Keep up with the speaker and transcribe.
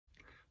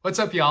What's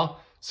up, y'all?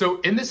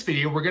 So in this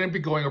video, we're going to be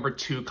going over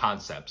two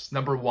concepts.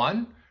 Number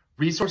one,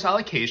 resource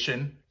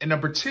allocation, and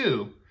number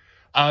two,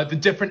 the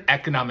different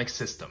economic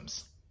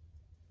systems.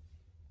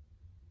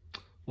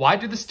 Why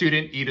did the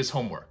student eat his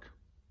homework?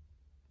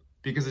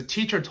 Because the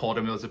teacher told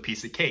him it was a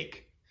piece of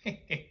cake.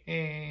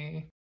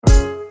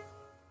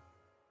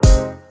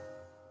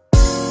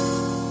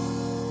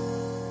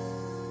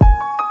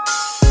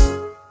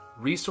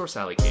 Resource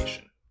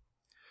allocation.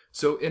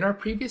 So in our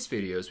previous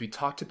videos, we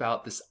talked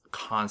about this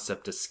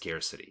concept of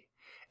scarcity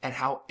and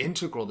how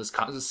integral this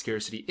concept of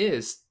scarcity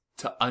is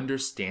to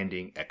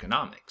understanding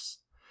economics.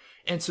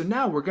 And so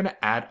now we're going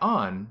to add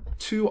on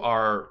to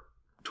our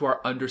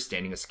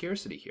understanding of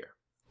scarcity here.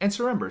 And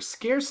so remember,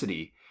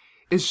 scarcity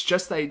is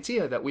just the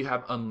idea that we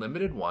have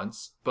unlimited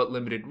wants, but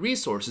limited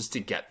resources to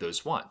get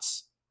those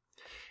wants.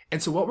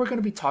 And so what we're going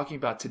to be talking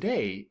about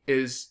today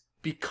is,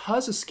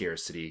 because of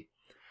scarcity,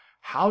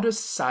 how does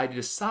society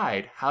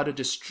decide how to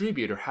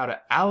distribute or how to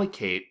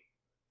allocate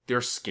their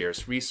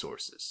scarce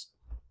resources?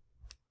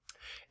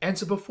 And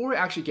so before we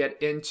actually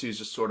get into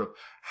just sort of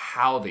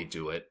how they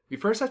do it, we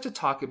first have to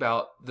talk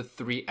about the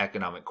three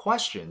economic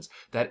questions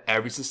that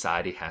every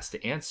society has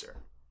to answer.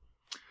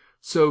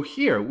 So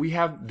here we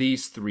have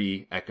these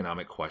three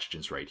economic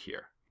questions right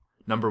here.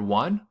 Number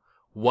one,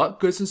 what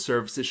goods and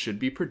services should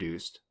be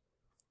produced?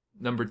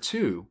 Number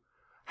two,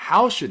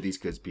 how should these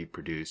goods be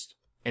produced?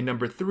 And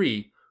number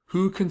three,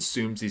 who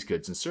consumes these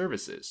goods and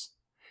services?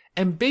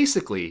 And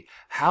basically,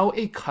 how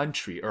a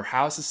country or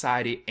how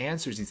society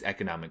answers these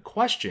economic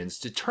questions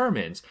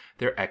determines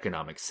their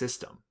economic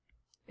system.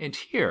 And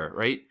here,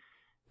 right,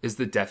 is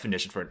the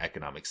definition for an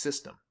economic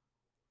system.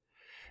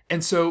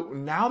 And so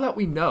now that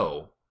we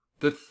know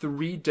the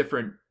three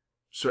different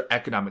sort of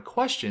economic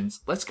questions,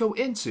 let's go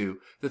into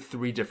the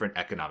three different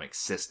economic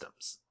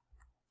systems.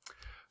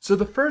 So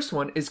the first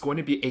one is going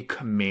to be a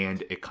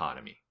command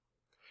economy.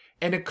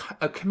 And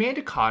a command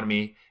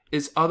economy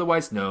is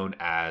otherwise known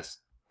as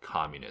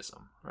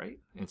communism, right?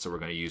 And so we're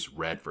going to use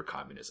red for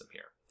communism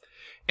here.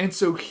 And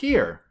so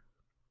here,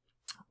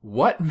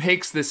 what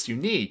makes this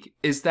unique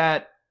is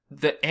that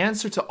the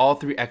answer to all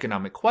three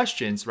economic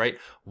questions, right?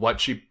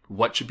 What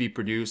should be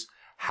produced,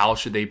 how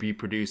should they be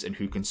produced, and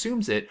who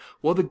consumes it?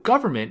 Well, the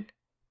government,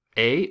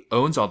 A,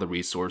 owns all the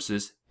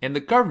resources, and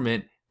the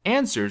government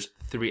answers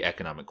three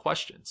economic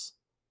questions.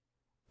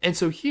 And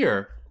so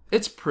here,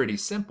 it's pretty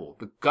simple.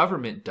 The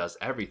government does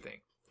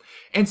everything.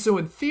 And so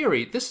in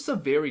theory, this is a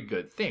very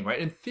good thing, right?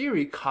 In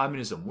theory,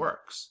 communism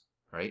works,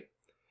 right?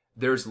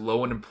 There's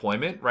low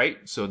unemployment, right?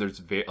 So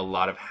there's a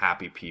lot of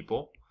happy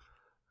people,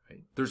 right?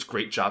 There's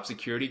great job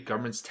security.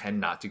 Governments tend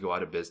not to go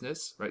out of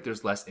business, right?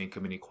 There's less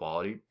income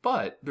inequality,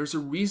 but there's a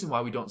reason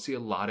why we don't see a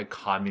lot of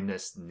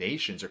communist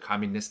nations or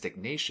communistic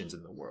nations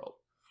in the world.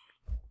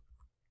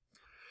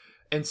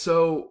 And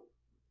so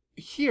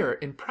here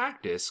in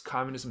practice,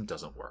 communism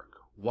doesn't work.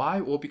 Why?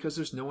 Well, because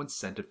there's no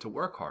incentive to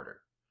work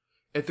harder.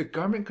 If the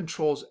government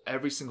controls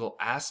every single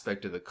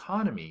aspect of the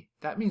economy,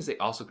 that means they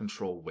also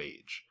control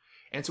wage.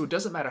 And so it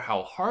doesn't matter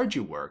how hard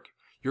you work,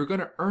 you're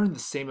going to earn the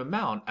same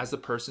amount as the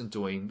person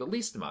doing the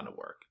least amount of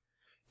work.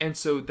 And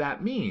so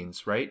that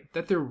means, right,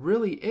 that there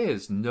really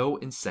is no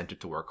incentive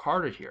to work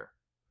harder here.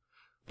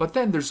 But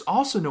then there's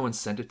also no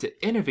incentive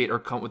to innovate or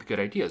come up with good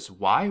ideas.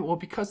 Why? Well,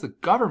 because the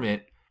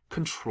government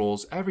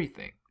controls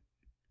everything.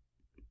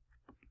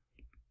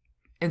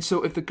 And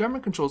so if the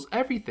government controls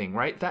everything,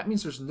 right, that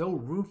means there's no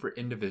room for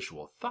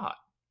individual thought.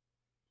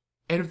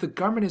 And if the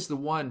government is the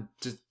one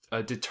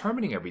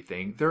determining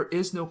everything, there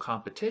is no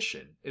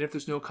competition. And if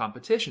there's no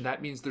competition,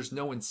 that means there's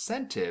no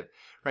incentive,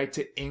 right,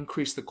 to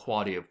increase the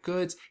quality of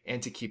goods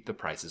and to keep the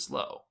prices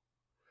low.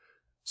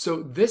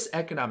 So this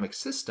economic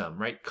system,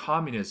 right,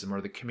 communism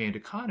or the command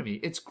economy,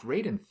 it's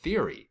great in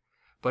theory,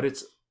 but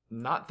it's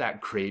not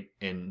that great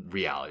in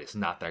reality. It's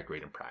not that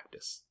great in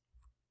practice.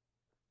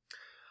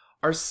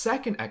 Our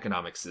second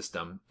economic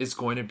system is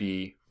going to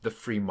be the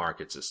free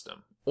market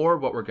system, or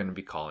what we're going to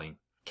be calling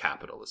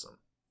capitalism.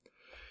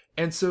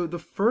 And so the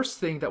first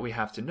thing that we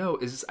have to know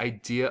is this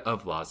idea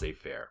of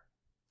laissez-faire.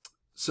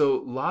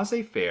 So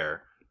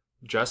laissez-faire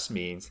just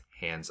means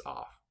hands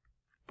off.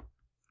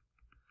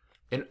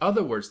 In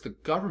other words, the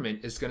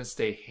government is going to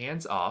stay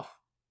hands off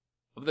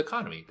of the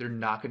economy. They're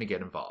not going to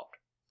get involved.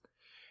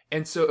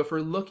 And so if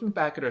we're looking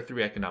back at our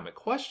three economic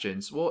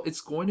questions, well,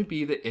 it's going to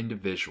be the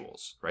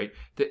individuals, right?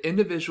 The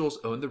individuals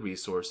own the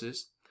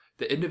resources.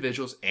 The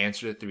individuals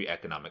answer the three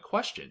economic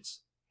questions.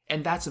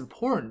 And that's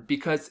important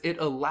because it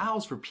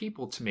allows for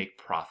people to make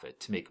profit,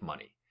 to make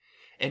money.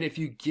 And if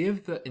you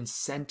give the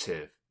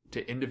incentive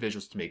to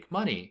individuals to make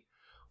money,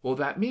 well,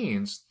 that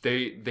means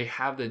they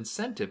have the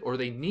incentive, or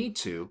they need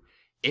to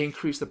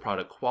increase the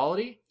product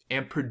quality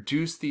and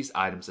produce these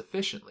items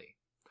efficiently.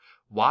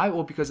 Why?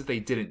 Well, because if they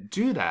didn't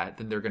do that,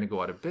 then they're going to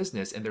go out of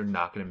business and they're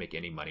not going to make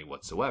any money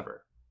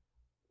whatsoever.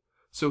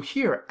 So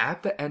here,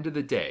 at the end of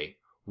the day,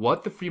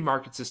 what the free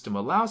market system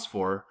allows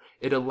for,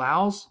 it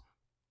allows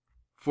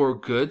for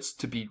goods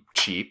to be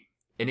cheap,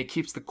 and it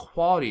keeps the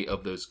quality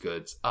of those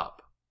goods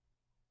up.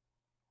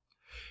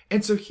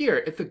 And so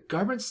here, if the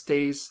government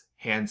stays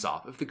hands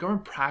off, if the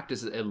government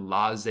practices a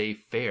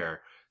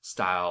laissez-faire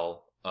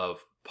style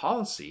of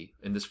policy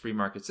in this free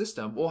market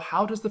system, well,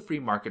 how does the free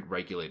market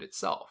regulate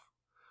itself?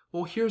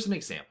 Well, here's an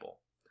example.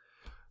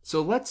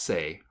 So let's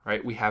say,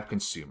 right, we have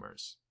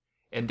consumers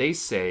and they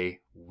say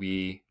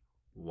we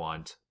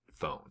want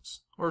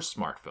phones or a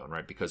smartphone,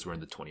 right, because we're in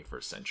the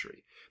 21st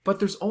century. But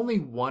there's only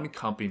one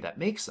company that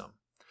makes them.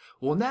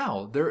 Well,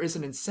 now there is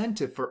an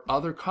incentive for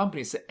other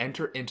companies to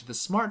enter into the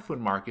smartphone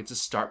market to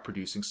start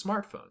producing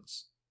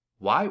smartphones.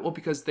 Why? Well,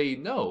 because they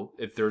know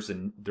if there's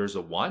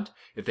a want,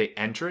 if they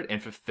enter it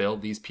and fulfill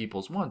these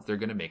people's wants, they're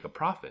going to make a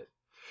profit.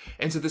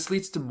 And so this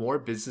leads to more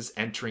business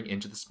entering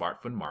into the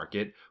smartphone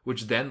market,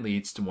 which then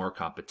leads to more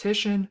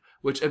competition,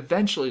 which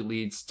eventually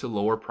leads to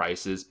lower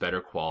prices,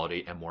 better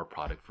quality, and more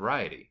product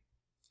variety.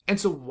 And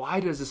so why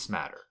does this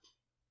matter?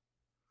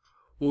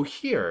 Well,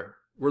 here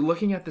we're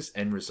looking at this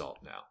end result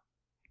now.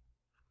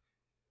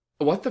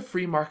 What the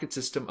free market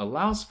system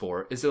allows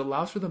for is it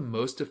allows for the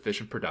most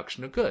efficient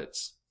production of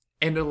goods.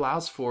 And it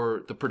allows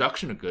for the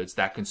production of goods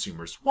that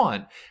consumers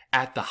want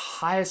at the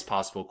highest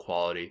possible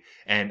quality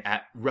and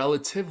at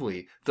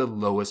relatively the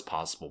lowest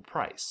possible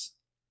price.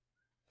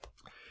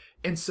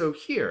 And so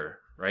here,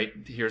 right,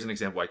 here's an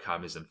example why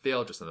communism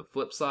failed, just on the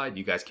flip side.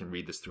 You guys can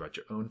read this throughout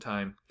your own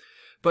time.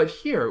 But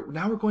here,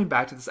 now we're going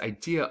back to this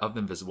idea of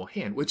the invisible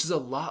hand, which is a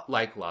lot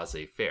like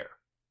laissez-faire.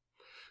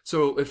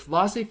 So if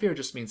laissez-faire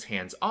just means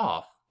hands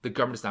off, the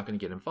government is not going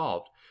to get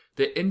involved.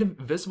 The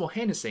invisible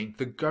hand is saying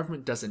the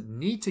government doesn't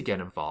need to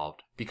get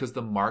involved because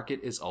the market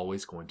is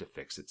always going to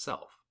fix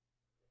itself.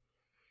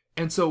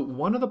 And so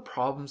one of the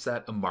problems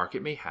that a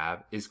market may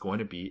have is going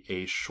to be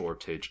a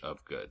shortage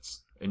of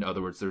goods. In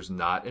other words, there's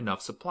not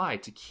enough supply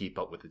to keep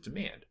up with the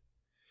demand.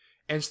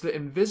 And so the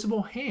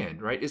invisible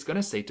hand, right, is going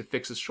to say to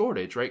fix a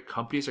shortage, right,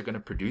 companies are going to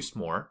produce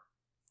more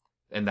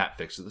and that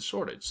fixes the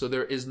shortage. So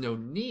there is no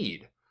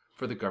need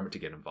for the government to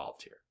get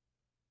involved here.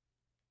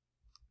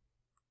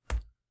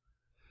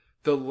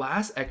 The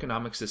last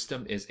economic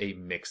system is a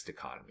mixed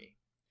economy.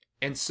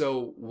 And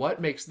so what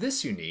makes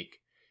this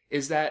unique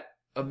is that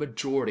a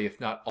majority,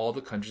 if not all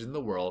the countries in the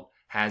world,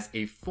 has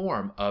a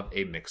form of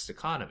a mixed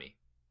economy.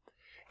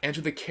 And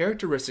so the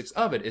characteristics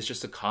of it is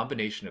just a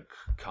combination of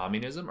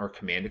communism or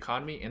command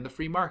economy and the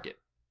free market,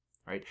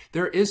 right?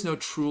 There is not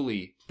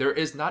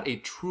a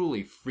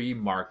truly free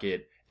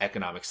market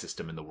economic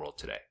system in the world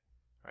today,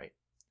 right?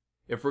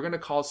 If we're going to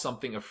call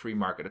something a free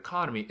market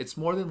economy, it's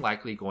more than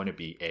likely going to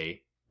be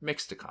a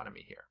mixed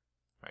economy here,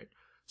 right?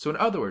 So in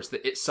other words,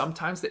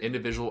 sometimes the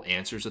individual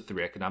answers the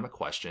three economic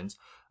questions.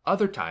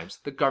 Other times,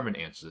 the government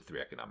answers the three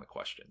economic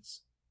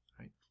questions,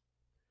 right?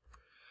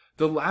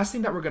 The last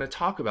thing that we're going to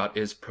talk about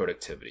is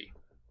productivity.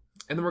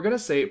 And then we're going to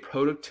say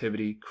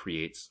productivity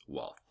creates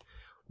wealth.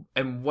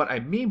 And what I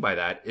mean by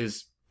that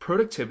is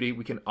productivity,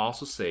 we can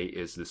also say,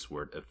 is this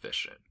word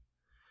efficient.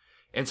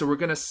 And so we're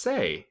going to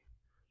say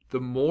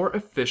the more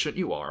efficient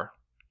you are,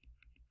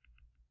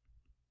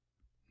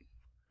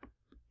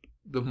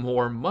 the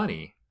more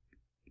money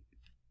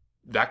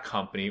that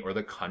company or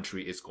the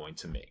country is going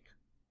to make,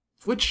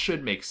 which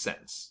should make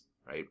sense,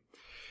 right?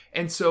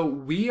 And so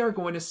we are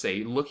going to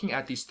say, looking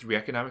at these three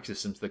economic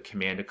systems, the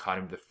command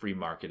economy, the free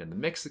market, and the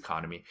mixed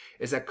economy,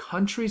 is that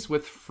countries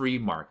with free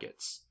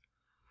markets,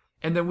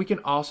 and then we can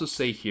also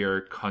say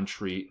here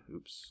countries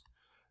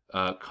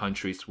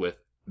with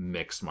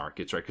mixed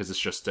markets, right? Because it's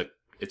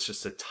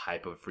just a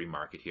type of free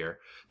market here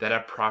that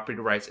have property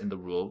rights and the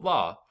rule of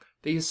law.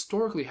 They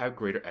historically have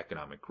greater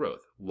economic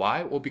growth.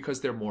 Why? Well,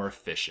 because they're more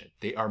efficient.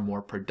 They are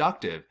more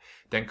productive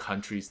than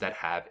countries that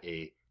have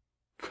a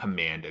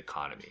command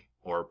economy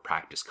or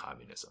practice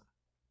communism.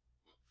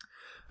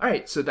 All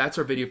right, so that's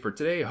our video for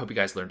today. I hope you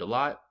guys learned a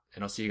lot,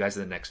 and I'll see you guys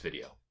in the next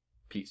video.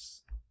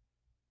 Peace.